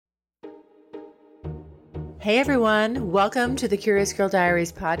Hey everyone, welcome to the Curious Girl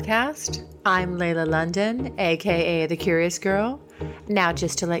Diaries podcast. I'm Layla London, aka The Curious Girl. Now,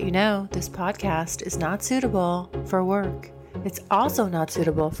 just to let you know, this podcast is not suitable for work. It's also not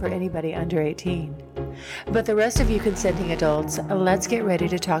suitable for anybody under 18. But the rest of you consenting adults, let's get ready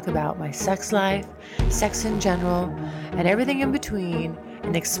to talk about my sex life, sex in general, and everything in between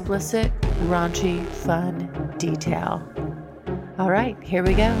in explicit, raunchy, fun detail. All right, here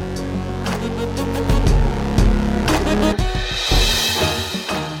we go.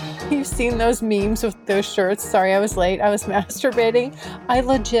 You've seen those memes with those shirts. Sorry, I was late. I was masturbating. I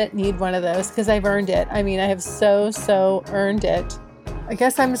legit need one of those because I've earned it. I mean, I have so earned it. I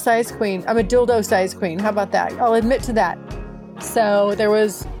guess I'm a size queen. I'm a dildo size queen. How about that? I'll admit to that. So there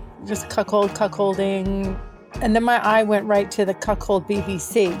was just cuckolding. And then my eye went right to the cuckold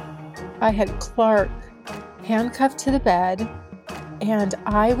BBC. I had Clark handcuffed to the bed. And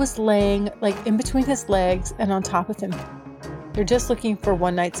I was laying like in between his legs and on top of him. They're just looking for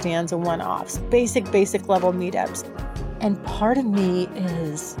one night stands and one-offs, basic level meetups. And part of me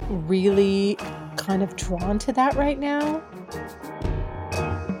is really kind of drawn to that right now.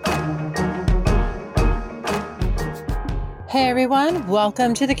 Hey everyone,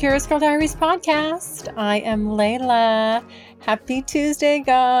 welcome to the Curious Girl Diaries podcast. I am Layla. Happy Tuesday,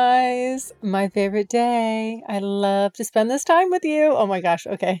 guys. My favorite day. I love to spend this time with you. Oh my gosh.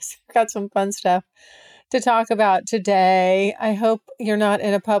 Okay. So I've got some fun stuff to talk about today. I hope you're not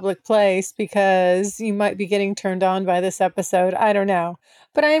in a public place because you might be getting turned on by this episode. I don't know.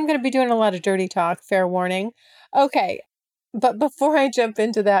 But I am going to be doing a lot of dirty talk. Fair warning. Okay. But before I jump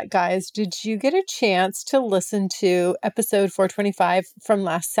into that, guys, did you get a chance to listen to episode 425 from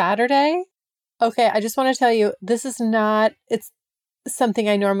last Saturday? Okay, I just want to tell you, it's something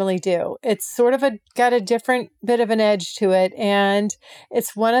I normally do. It's sort of got a different bit of an edge to it. And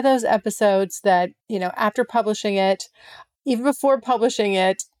it's one of those episodes that, after publishing it, even before publishing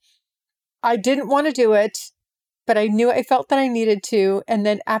it, I didn't want to do it, but I felt that I needed to. And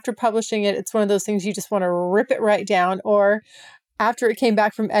then after publishing it, it's one of those things you just want to rip it right down. Or after it came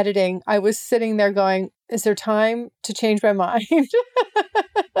back from editing, I was sitting there going, is there time to change my mind?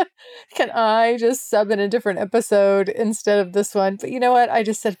 Can I just sub in a different episode instead of this one? But you know what? I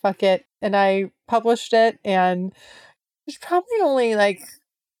just said, fuck it. And I published it. And there's probably only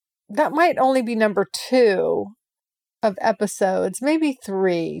that might only be number 2 of episodes, maybe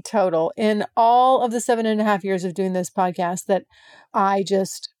 3 total in all of the 7.5 years of doing this podcast that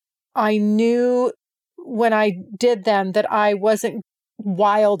I knew when I did them that I wasn't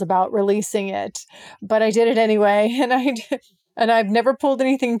wild about releasing it, but I did it anyway. And I've never pulled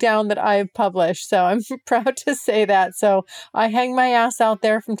anything down that I've published. So I'm proud to say that. So I hang my ass out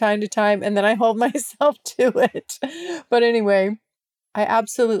there from time to time and then I hold myself to it. But anyway, I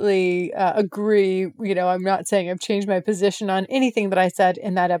absolutely agree. I'm not saying I've changed my position on anything that I said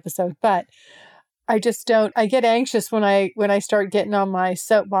in that episode, but I get anxious when I start getting on my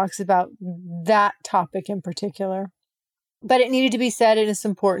soapbox about that topic in particular. But it needed to be said and it's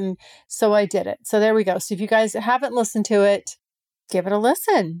important. So I did it. So there we go. So if you guys haven't listened to it, give it a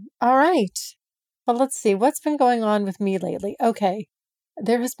listen. All right. Well, let's see. What's been going on with me lately? Okay.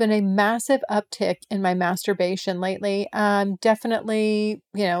 There has been a massive uptick in my masturbation lately. Definitely,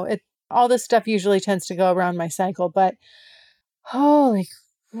 all this stuff usually tends to go around my cycle, but holy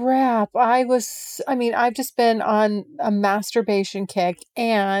crap. I've just been on a masturbation kick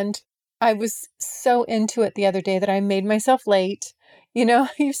and I was so into it the other day that I made myself late.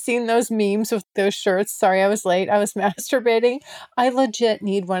 You've seen those memes with those shirts. Sorry, I was late. I was masturbating. I legit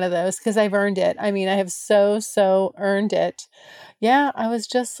need one of those because I've earned it. I mean, I have so earned it. Yeah, I was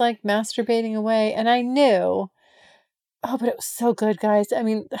just masturbating away and I knew, but it was so good, guys. I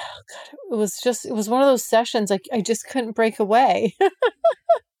mean, oh God, it was one of those sessions. I just couldn't break away.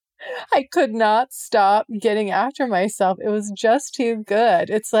 I could not stop getting after myself. It was just too good.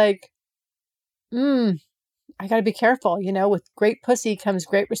 It's I got to be careful. With great pussy comes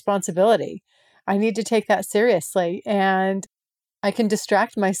great responsibility. I need to take that seriously and I can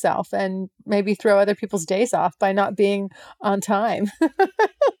distract myself and maybe throw other people's days off by not being on time.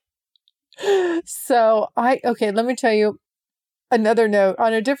 So let me tell you another note.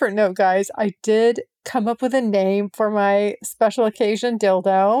 On a different note, guys, I did come up with a name for my special occasion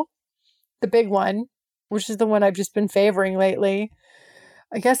dildo, the big one, which is the one I've just been favoring lately.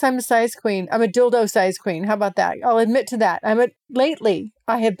 I guess I'm a size queen. I'm a dildo size queen. How about that? I'll admit to that. Lately,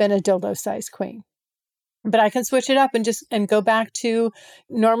 I have been a dildo size queen. But I can switch it up and go back to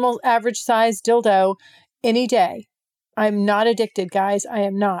normal average size dildo any day. I'm not addicted, guys. I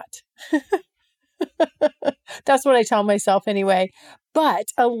am not. That's what I tell myself anyway. But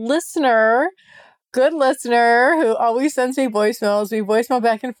a listener good listener who always sends me voicemails. We voicemail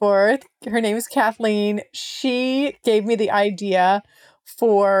back and forth. Her name is Kathleen. She gave me the idea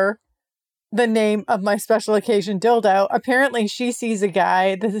for the name of my special occasion dildo. Apparently she sees a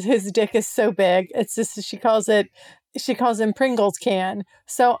guy that his dick is so big. It's just, she calls him Pringles can.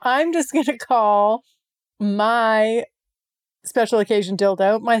 So I'm just going to call my special occasion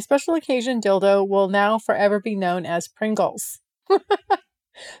dildo. My special occasion dildo will now forever be known as Pringles.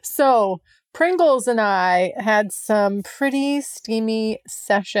 So Pringles and I had some pretty steamy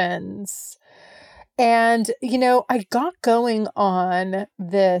sessions. And, I got going on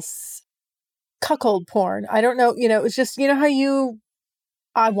this cuckold porn. I don't know, it was just, how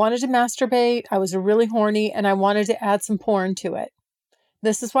I wanted to masturbate. I was really horny and I wanted to add some porn to it.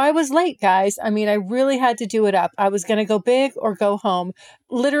 This is why I was late, guys. I mean, I really had to do it up. I was going to go big or go home,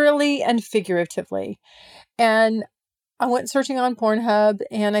 literally and figuratively. And I went searching on Pornhub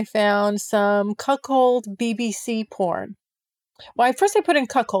and I found some cuckold BBC porn. Well, first I put in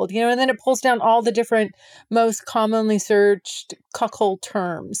cuckold, and then it pulls down all the different most commonly searched cuckold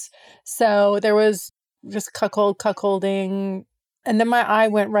terms. So there was just cuckold, cuckolding, and then my eye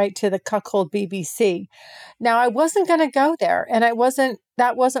went right to the cuckold BBC. Now I wasn't going to go there, and that wasn't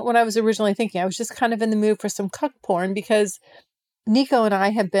what I was originally thinking. I was just kind of in the mood for some cuck porn because Nico and I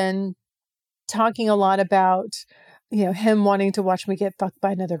have been talking a lot about, him wanting to watch me get fucked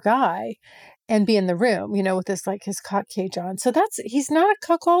by another guy and be in the room, with this, like, his cock cage on. So he's not a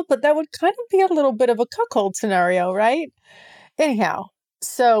cuckold, but that would kind of be a little bit of a cuckold scenario, right? Anyhow,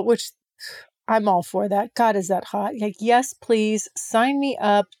 so, which I'm all for that. God, is that hot? Like, yes, please sign me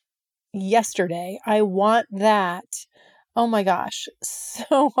up yesterday. I want that. Oh my gosh,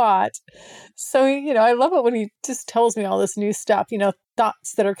 so hot. So, I love it when he just tells me all this new stuff,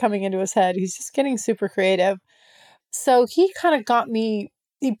 thoughts that are coming into his head. He's just getting super creative. So he kind of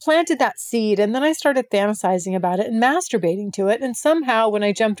he planted that seed, and then I started fantasizing about it and masturbating to it. And somehow when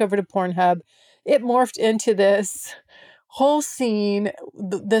I jumped over to Pornhub, it morphed into this whole scene.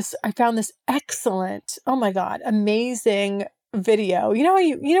 I found this excellent, oh my God, amazing video.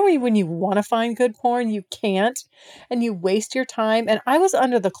 When you want to find good porn, you can't, and you waste your time. And I was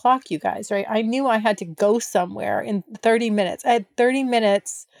under the clock, you guys, right? I knew I had to go somewhere in 30 minutes. I had 30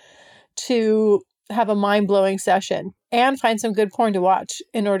 minutes to have a mind-blowing session and find some good porn to watch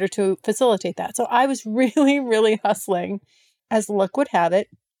in order to facilitate that. So I was really, really hustling. As luck would have it,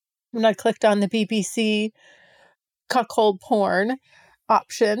 when I clicked on the BBC cuckold porn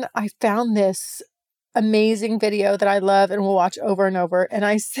option, I found this amazing video that I love and will watch over and over. And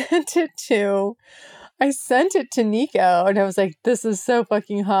I sent it to Nico, and I was like, this is so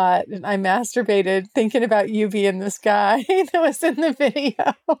fucking hot. And I masturbated thinking about you being this guy that was in the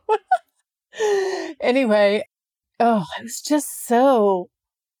video. Anyway, it was just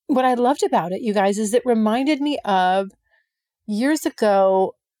what I loved about it, you guys, is it reminded me of years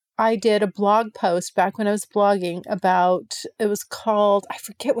ago. I did a blog post back when I was blogging about, it was called, I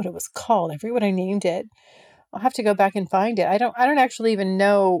forget what it was called. I forget what I named it. I'll have to go back and find it. I don't actually even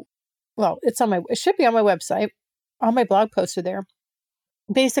know. Well, it should be on my website. All my blog posts are there.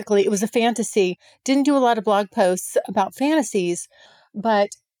 Basically, it was a fantasy. Didn't do a lot of blog posts about fantasies, but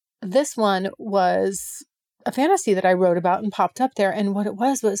this one was a fantasy that I wrote about and popped up there. And what it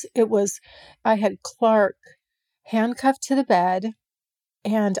was I had Clark handcuffed to the bed,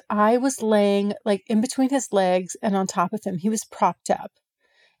 and I was laying like in between his legs and on top of him. He was propped up.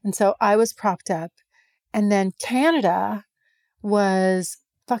 And so I was propped up. And then Canada was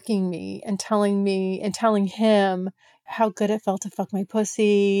fucking me and telling him how good it felt to fuck my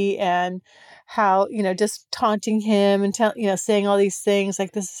pussy, and how, just taunting him and saying all these things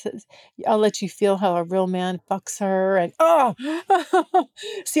like, I'll let you feel how a real man fucks her. And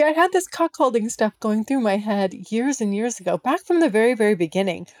see, I had this cuckolding stuff going through my head years and years ago, back from the very, very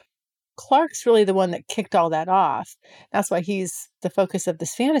beginning. Clark's really the one that kicked all that off. That's why he's the focus of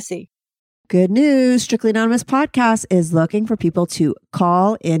this fantasy. Good news. Strictly Anonymous Podcast is looking for people to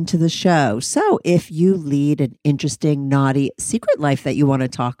call into the show. So if you lead an interesting, naughty secret life that you want to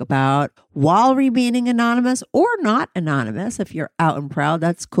talk about while remaining anonymous or not anonymous, if you're out and proud,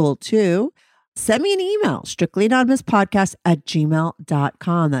 that's cool too. Send me an email,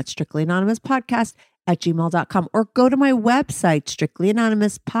 strictlyanonymouspodcast@gmail.com. That's strictlyanonymouspodcast@gmail.com. Or go to my website,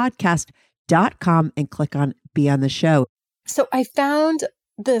 strictlyanonymouspodcast.com, and click on Be on the Show. So I found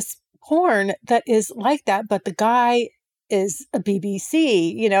this porn that is like that, but the guy is a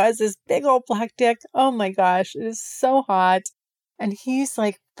BBC, has this big old black dick. Oh my gosh, it is so hot. And he's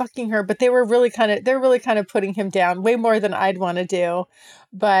like fucking her, but they're really kind of putting him down way more than I'd want to do.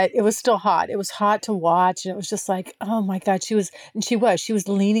 But it was still hot. It was hot to watch. And it was just like, oh my God, she was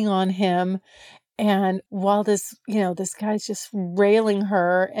leaning on him. And while this guy's just railing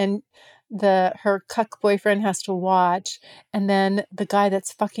her, and her cuck boyfriend has to watch, and then the guy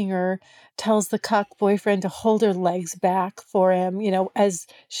that's fucking her tells the cuck boyfriend to hold her legs back for him, as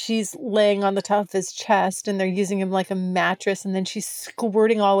she's laying on the top of his chest, and they're using him like a mattress, and then she's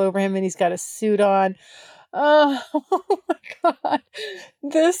squirting all over him, and he's got a suit on. Oh, oh my God.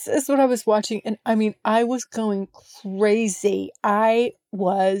 This is what I was watching. And I mean, I was going crazy. I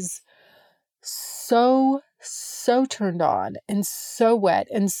was so turned on and so wet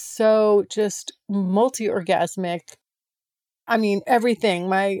and so just multi-orgasmic. I mean,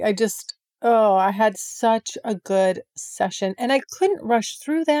 everything. I had such a good session, and I couldn't rush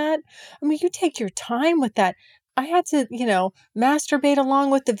through that. I mean, you take your time with that. I had to, masturbate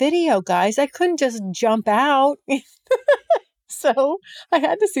along with the video, guys. I couldn't just jump out. So I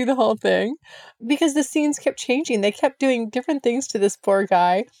had to see the whole thing because the scenes kept changing. They kept doing different things to this poor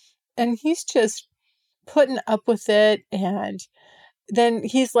guy, and he's just putting up with it. And then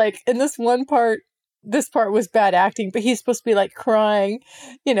he's like, in this part was bad acting, but he's supposed to be like crying,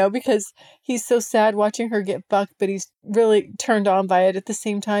 because he's so sad watching her get bucked, but he's really turned on by it at the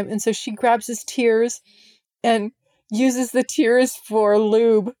same time. And so she grabs his tears and uses the tears for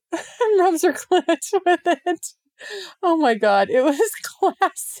lube and rubs her clit with it. Oh my God, it was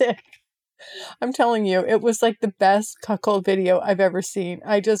classic. I'm telling you, it was like the best cuckold video I've ever seen.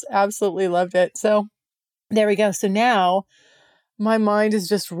 I just absolutely loved it. So there we go. So now my mind is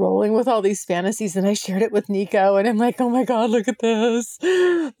just rolling with all these fantasies, and I shared it with Nico, and I'm like, oh my God, look at this.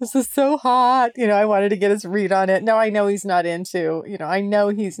 This is so hot. I wanted to get his read on it. No, I know he's not into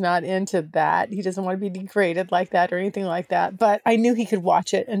that. He doesn't want to be degraded like that or anything like that. But I knew he could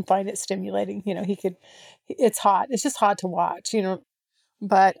watch it and find it stimulating. It's hot. It's just hot to watch,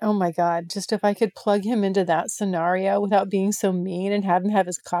 But oh my God, just if I could plug him into that scenario without being so mean and have him have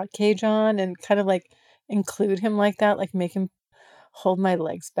his cock cage on and kind of like include him like that, like make him hold my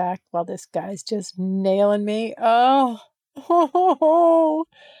legs back while this guy's just nailing me. Oh,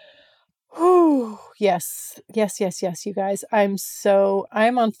 yes, yes, yes, yes, you guys. I'm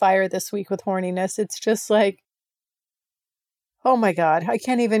on fire this week with horniness. It's just like, oh my God, I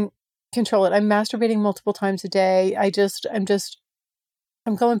can't even control it. I'm masturbating multiple times a day.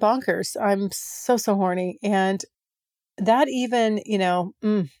 I'm going bonkers. I'm so horny. And that even,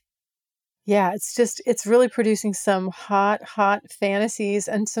 yeah, it's really producing some hot fantasies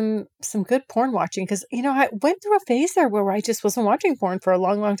and some good porn watching. Cause I went through a phase there where I just wasn't watching porn for a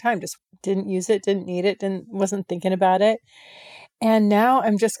long time. Just didn't use it, didn't need it, wasn't thinking about it. And now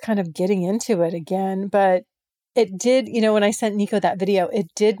I'm just kind of getting into it again. But it did, when I sent Nico that video, it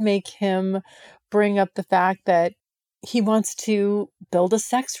did make him bring up the fact that he wants to build a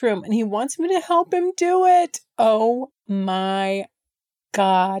sex room and he wants me to help him do it. Oh my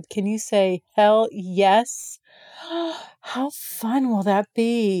God. Can you say hell yes? How fun will that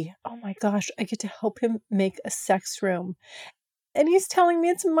be? Oh my gosh. I get to help him make a sex room. And he's telling me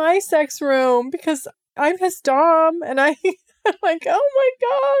it's my sex room because I'm his dom. And I'm like, oh my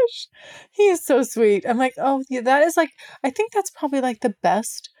gosh. He is so sweet. I'm like, oh yeah, that is like, I think that's probably like the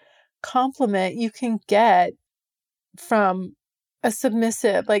best compliment you can get from a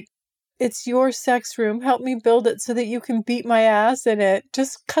submissive. Like, it's your sex room. Help me build it so that you can beat my ass in it.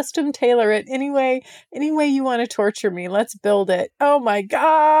 Just custom tailor it any way you want to torture me. Let's build it. Oh my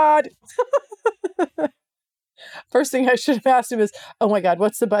God. First thing I should have asked him is, oh my God,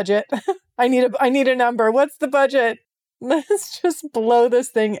 what's the budget? I need a number. What's the budget? Let's just blow this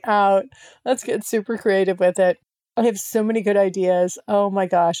thing out. Let's get super creative with it. I have so many good ideas. Oh my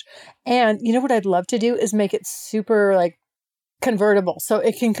gosh. And you know what I'd love to do is make it super like convertible. So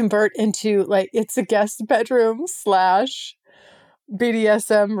it can convert into like, it's a guest bedroom /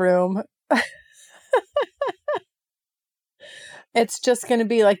 BDSM room. It's just going to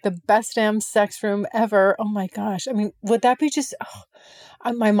be like the best damn sex room ever. Oh my gosh. I mean, would that be just,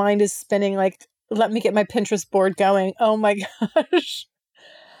 my mind is spinning. Like, let me get my Pinterest board going. Oh my gosh.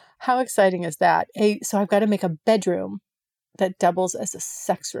 How exciting is that? So I've got to make a bedroom that doubles as a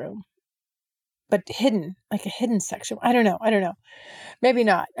sex room, but hidden, like a hidden section. I don't know. Maybe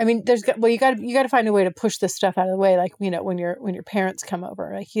not. I mean, you got to find a way to push this stuff out of the way. Like, when your parents come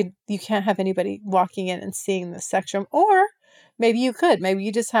over, like you can't have anybody walking in and seeing the sex room. Or maybe you could. Maybe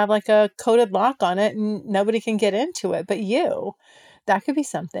you just have like a coded lock on it and nobody can get into it. But that could be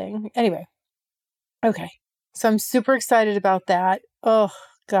something. Anyway, okay. So I'm super excited about that. Oh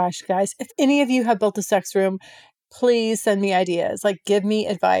gosh, guys, if any of you have built a sex room, please send me ideas. Like, give me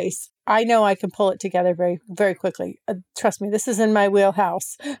advice. I know I can pull it together very, very quickly. Trust me, this is in my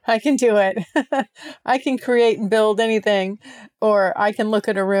wheelhouse. I can do it. I can create and build anything, or I can look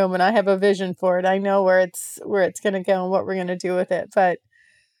at a room and I have a vision for it. I know where it's going to go and what we're going to do with it. But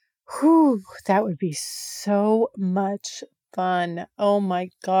whew, that would be so much fun. Oh my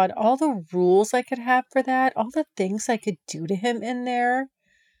God. All the rules I could have for that, all the things I could do to him in there.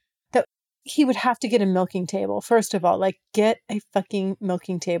 That he would have to get a milking table. First of all, like, get a fucking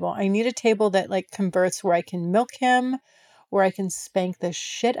milking table. I need a table that like converts where I can milk him, where I can spank the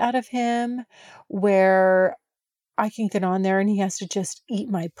shit out of him, where I can get on there and he has to just eat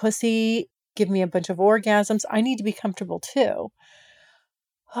my pussy, give me a bunch of orgasms. I need to be comfortable too.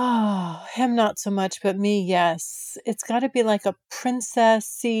 Oh, him not so much, but me, yes. It's got to be like a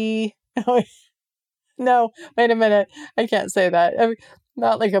princessy. No, wait a minute. I can't say that. I mean,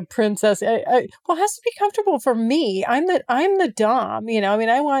 not like a princess. Well, it has to be comfortable for me. I'm the dom. I mean,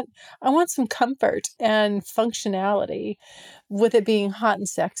 I want some comfort and functionality with it being hot and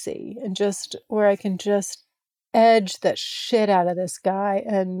sexy, and just where I can just edge the shit out of this guy.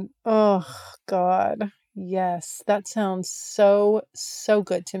 And oh God, yes, that sounds so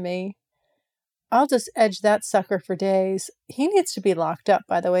good to me. I'll just edge that sucker for days. He needs to be locked up,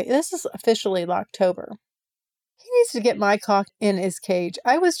 by the way. This is officially Locktober. He needs to get my cock in his cage.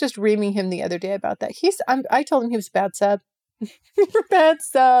 I was just reaming him the other day about that. I told him he was a bad sub. Bad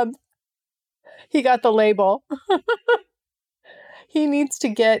sub. He got the label. He needs to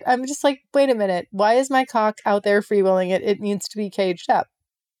get, I'm just like, wait a minute. Why is my cock out there freewheeling it? It needs to be caged up.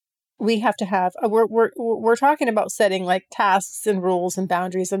 We have to have, we're talking about setting like tasks and rules and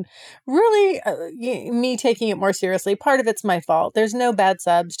boundaries, and really me taking it more seriously. Part of it's my fault. There's no bad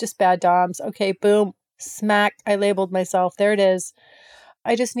subs, just bad doms. Okay, boom, smack. I labeled myself. There it is.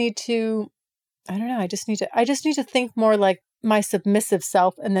 I just need to, I don't know. I just need to think more like my submissive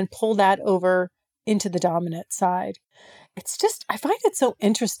self and then pull that over into the dominant side. It's just, I find it so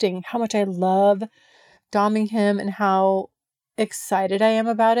interesting how much I love doming him and how excited I am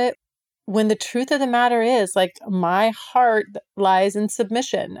about it. When the truth of the matter is, like, my heart lies in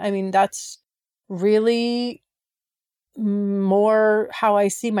submission. I mean, that's really more how I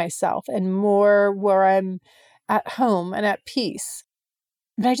see myself and more where I'm at home and at peace.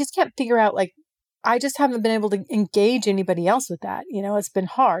 But I just can't figure out, like, I just haven't been able to engage anybody else with that. It's been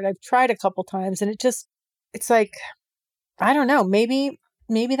hard. I've tried a couple times and it's like, I don't know, maybe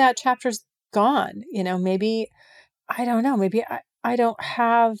that chapter's gone, maybe, I don't know, maybe I don't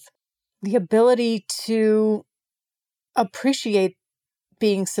have the ability to appreciate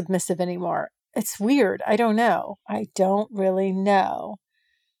being submissive anymore. It's weird. I don't know. I don't really know.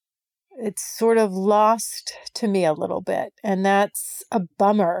 It's sort of lost to me a little bit, and that's a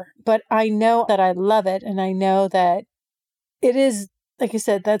bummer. But I know that I love it, and I know that it is, like I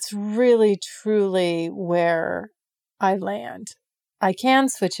said, that's really, truly where I land. I can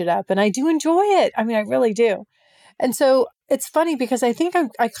switch it up, and I do enjoy it. I mean, I really do. And so it's funny because I think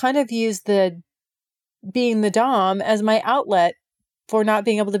I kind of use the being the dom as my outlet for not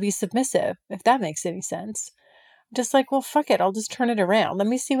being able to be submissive, if that makes any sense. Just like, well, fuck it. I'll just turn it around. Let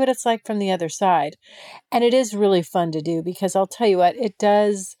me see what it's like from the other side. And it is really fun to do because I'll tell you what, it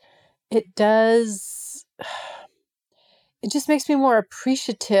just makes me more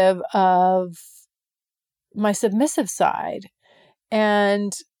appreciative of my submissive side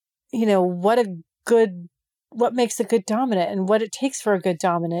and, what makes a good dominant and what it takes for a good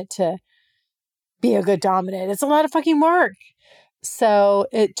dominant to be a good dominant. It's a lot of fucking work. So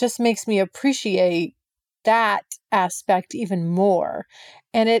it just makes me appreciate that aspect even more.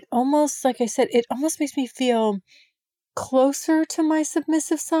 And it almost, like I said, it almost makes me feel closer to my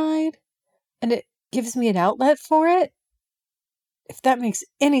submissive side, and it gives me an outlet for it. If that makes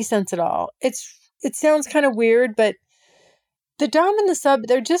any sense at all. It sounds kind of weird, but the dom and the sub,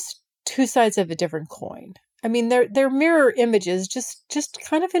 they're just two sides of a different coin. I mean, they're mirror images, just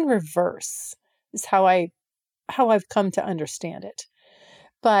kind of in reverse is how I've come to understand it.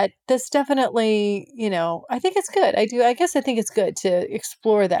 But this definitely, I think it's good. I guess I think it's good to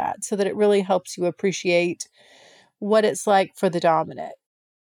explore that so that it really helps you appreciate what it's like for the dominant.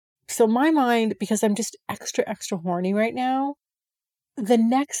 So my mind, because I'm just extra, extra horny right now, the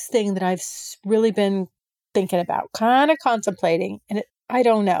next thing that I've really been thinking about, kind of contemplating, and I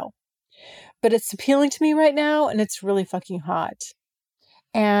don't know, but it's appealing to me right now and it's really fucking hot.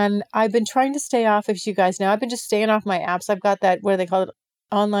 And I've been trying to stay off, as you guys know, I've been just staying off my apps. I've got that, what do they call it?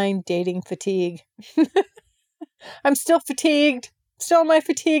 Online dating fatigue. I'm still fatigued. Still in my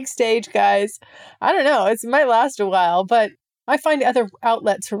fatigue stage, guys. I don't know. It might last a while, but I find other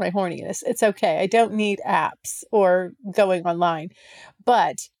outlets for my horniness. It's okay. I don't need apps or going online.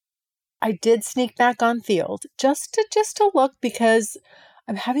 But I did sneak back on Field just to look, because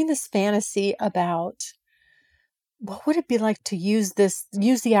I'm having this fantasy about what would it be like to use the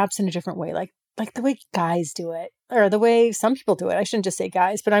apps in a different way, like the way guys do it, or the way some people do it. I shouldn't just say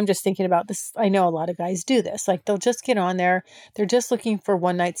guys, but I'm just thinking about this. I know a lot of guys do this. Like, they'll just get on there. They're just looking for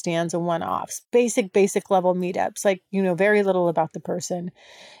one night stands and one offs, basic level meetups. Like, very little about the person.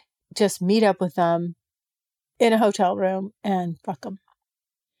 Just meet up with them in a hotel room and fuck them.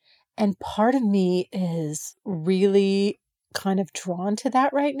 And part of me is really kind of drawn to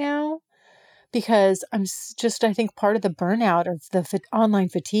that right now, because I think part of the burnout of the online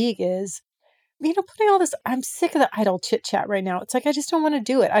fatigue is, putting all this, I'm sick of the idle chit chat right now. It's like, I just don't want to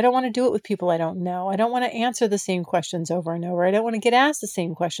do it. I don't want to do it with people I don't know. I don't want to answer the same questions over and over. I don't want to get asked the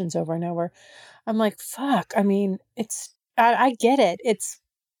same questions over and over. I'm like, fuck. I mean, I get it.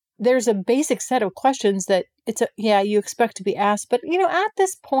 There's a basic set of questions that you expect to be asked. But, at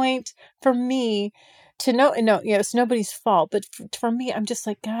this point, for me to know, and no, it's nobody's fault. But for me, I'm just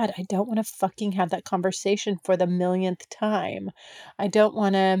like, God, I don't want to fucking have that conversation for the millionth time. I don't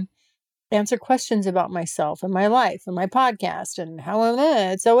want to answer questions about myself and my life and my podcast and how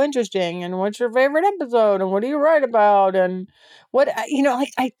it's so interesting and what's your favorite episode and what do you write about and what,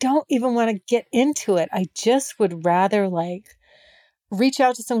 I don't even want to get into it. I just would rather reach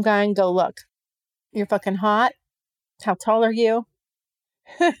out to some guy and go, look, you're fucking hot. How tall are you?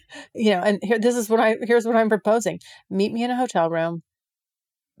 And here's what I'm proposing. Meet me in a hotel room,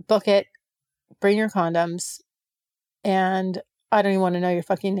 book it, bring your condoms, and I don't even want to know your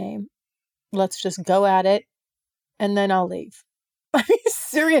fucking name. Let's just go at it, and then I'll leave. I mean,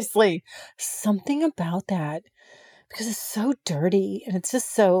 seriously, something about that, because it's so dirty and it's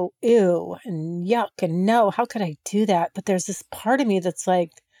just so ew and yuck and no, how could I do that? But there's this part of me that's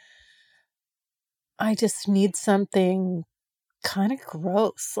like, I just need something kind of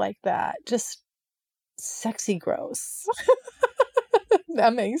gross like that. Just sexy gross.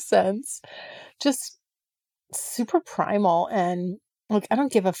 That makes sense. Just super primal. And look, I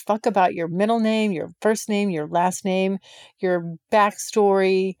don't give a fuck about your middle name, your first name, your last name, your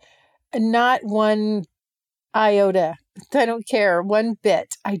backstory. Not one iota. I don't care one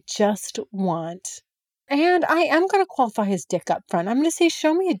bit. I just want. And I am going to qualify his dick up front. I'm going to say,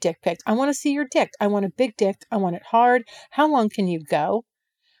 show me a dick pic. I want to see your dick. I want a big dick. I want it hard. How long can you go?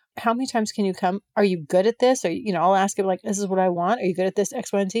 How many times can you come? Are you good at this? Or, I'll ask him, like, this is what I want. Are you good at this?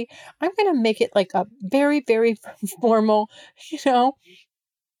 X, Y, and Z. I'm going to make it like a very, very formal, here's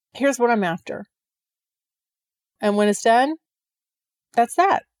what I'm after. And when it's done, that's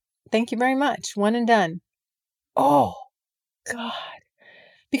that. Thank you very much. One and done. Oh, God.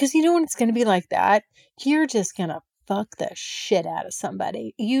 Because when it's going to be like that, you're just going to fuck the shit out of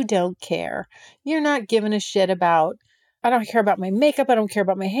somebody. You don't care. You're not giving a shit about, I don't care about my makeup. I don't care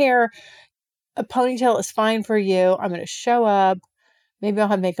about my hair. A ponytail is fine for you. I'm going to show up. Maybe I'll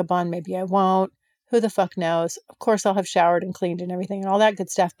have makeup on. Maybe I won't. Who the fuck knows? Of course, I'll have showered and cleaned and everything and all that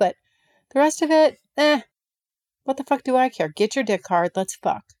good stuff. But the rest of it, what the fuck do I care? Get your dick hard. Let's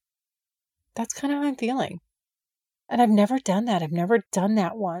fuck. That's kind of how I'm feeling. And I've never done that. I've never done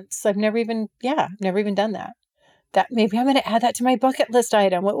that once. I've never even done that. That maybe I'm going to add that to my bucket list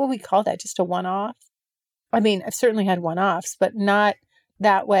item. What will we call that? Just a one-off? I mean, I've certainly had one-offs, but not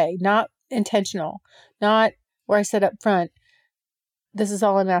that way. Not intentional. Not where I said up front, this is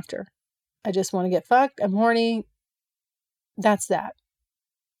all I'm after. I just want to get fucked. I'm horny. That's that.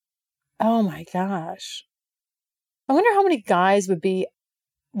 Oh my gosh. I wonder how many guys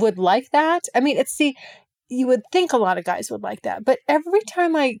would like that. I mean, you would think a lot of guys would like that, but every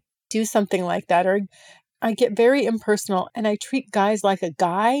time I do something like that, or I get very impersonal and I treat guys like a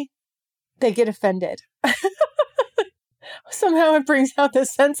guy, they get offended. Somehow it brings out the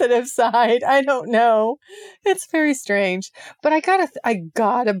sensitive side. I don't know. It's very strange, but I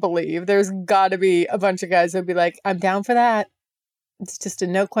gotta believe there's gotta be a bunch of guys that'd be like, I'm down for that. It's just a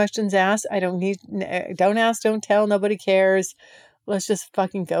no questions asked. Don't ask, don't tell. Nobody cares. Let's just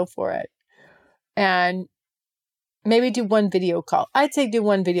fucking go for it. And maybe do one video call. I'd say do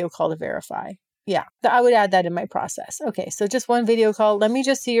one video call to verify. Yeah, I would add that in my process. Okay, so just one video call. Let me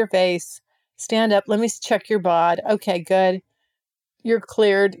just see your face. Stand up. Let me check your bod. Okay, good. You're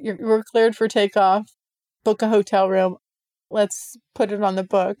cleared. We're cleared for takeoff. Book a hotel room. Let's put it on the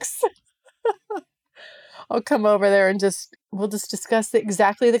books. I'll come over there and we'll just discuss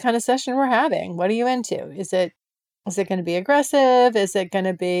exactly the kind of session we're having. What are you into? Is it going to be aggressive? Is it going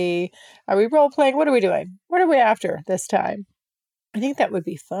to be, are we role playing? What are we doing? What are we after this time? I think that would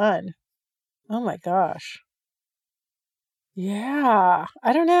be fun. Oh my gosh. Yeah.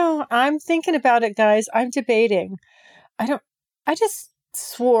 I don't know. I'm thinking about it, guys. I'm debating.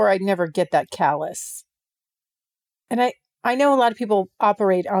 swore I'd never get that callous. And I know a lot of people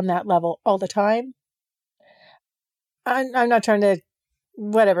operate on that level all the time. I'm not trying to,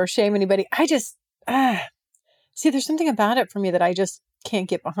 shame anybody. I just, see, there's something about it for me that I just can't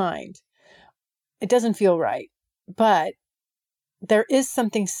get behind. It doesn't feel right. But there is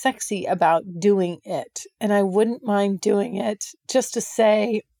something sexy about doing it. And I wouldn't mind doing it just to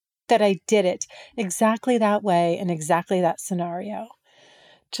say that I did it exactly that way in exactly that scenario.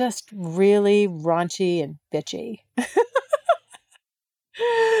 Just really raunchy and bitchy.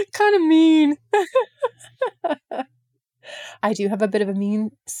 Kind of mean. I do have a bit of a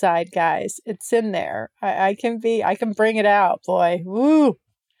mean side, guys. It's in there. I can bring it out, boy. Woo!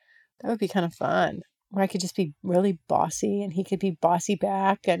 That would be kind of fun. Where I could just be really bossy and he could be bossy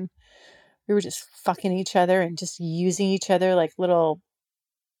back, and we were just fucking each other and just using each other like little,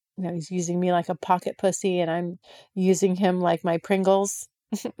 he's using me like a pocket pussy and I'm using him like my Pringles.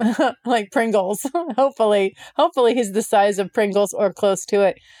 Like Pringles. Hopefully he's the size of Pringles or close to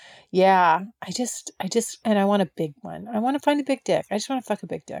it. Yeah, and I want a big one. I want to find a big dick. I just want to fuck a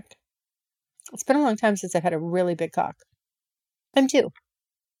big dick. It's been a long time since I've had a really big cock. I'm due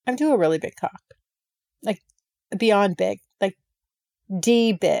a really big cock. Like beyond big, like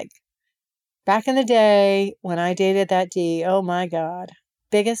D big. Back in the day when I dated that D, oh my God.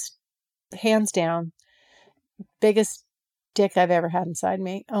 Biggest, hands down, biggest dick I've ever had inside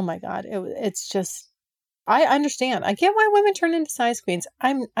me. Oh my God. It's just, I understand. I get why women turn into size queens.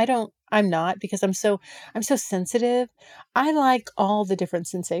 I'm not, because I'm so sensitive. I like all the different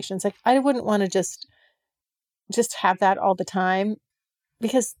sensations. Like I wouldn't want to just have that all the time,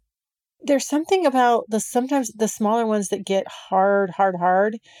 because there's something about sometimes the smaller ones that get hard.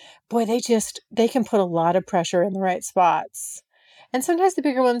 Boy, they can put a lot of pressure in the right spots. And sometimes the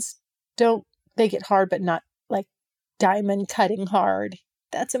bigger ones they get hard, but not like diamond cutting hard.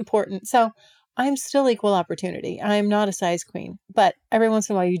 That's important. So I'm still equal opportunity. I'm not a size queen, but every once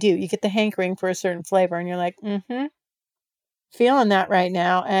in a while you get the hankering for a certain flavor and you're like, feeling that right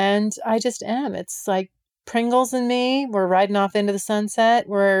now. And I just am. It's like Pringles and me, we're riding off into the sunset.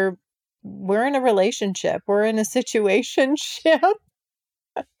 We're in a relationship. We're in a situationship.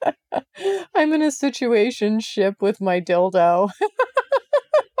 I'm in a situationship with my dildo.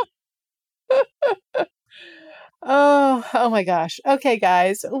 Oh my gosh. Okay,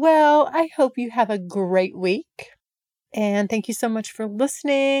 guys. Well, I hope you have a great week. And thank you so much for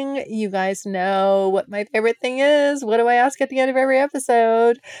listening. You guys know what my favorite thing is. What do I ask at the end of every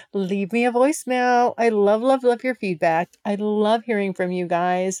episode? Leave me a voicemail. I love your feedback. I love hearing from you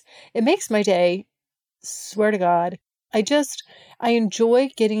guys. It makes my day. Swear to God. I enjoy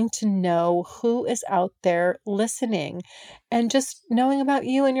getting to know who is out there listening and just knowing about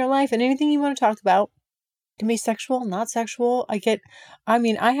you and your life and anything you want to talk about. Can be sexual, not sexual. I've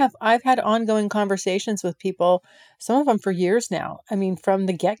had ongoing conversations with people, some of them for years now. I mean, from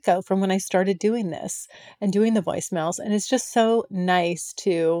the get-go, from when I started doing this and doing the voicemails. And it's just so nice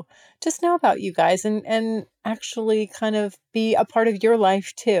to just know about you guys and actually kind of be a part of your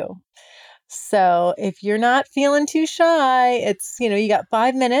life too. So if you're not feeling too shy, it's, you got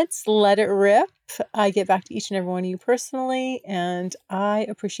 5 minutes, let it rip. I get back to each and every one of you personally, and I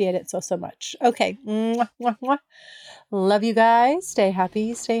appreciate it so much. Okay. Mwah, mwah, mwah. Love you guys. Stay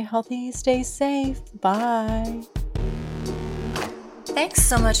happy, stay healthy, stay safe. Bye. Thanks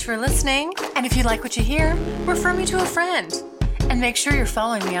so much for listening. And if you like what you hear, refer me to a friend. And make sure you're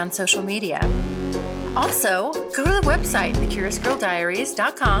following me on social media. Also, go to the website,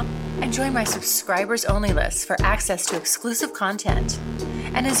 thecuriousgirldiaries.com, and join my subscribers only list for access to exclusive content.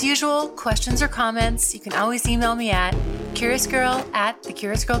 And as usual, questions or comments, you can always email me at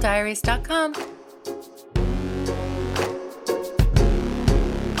curiousgirl@thecuriousgirldiaries.com.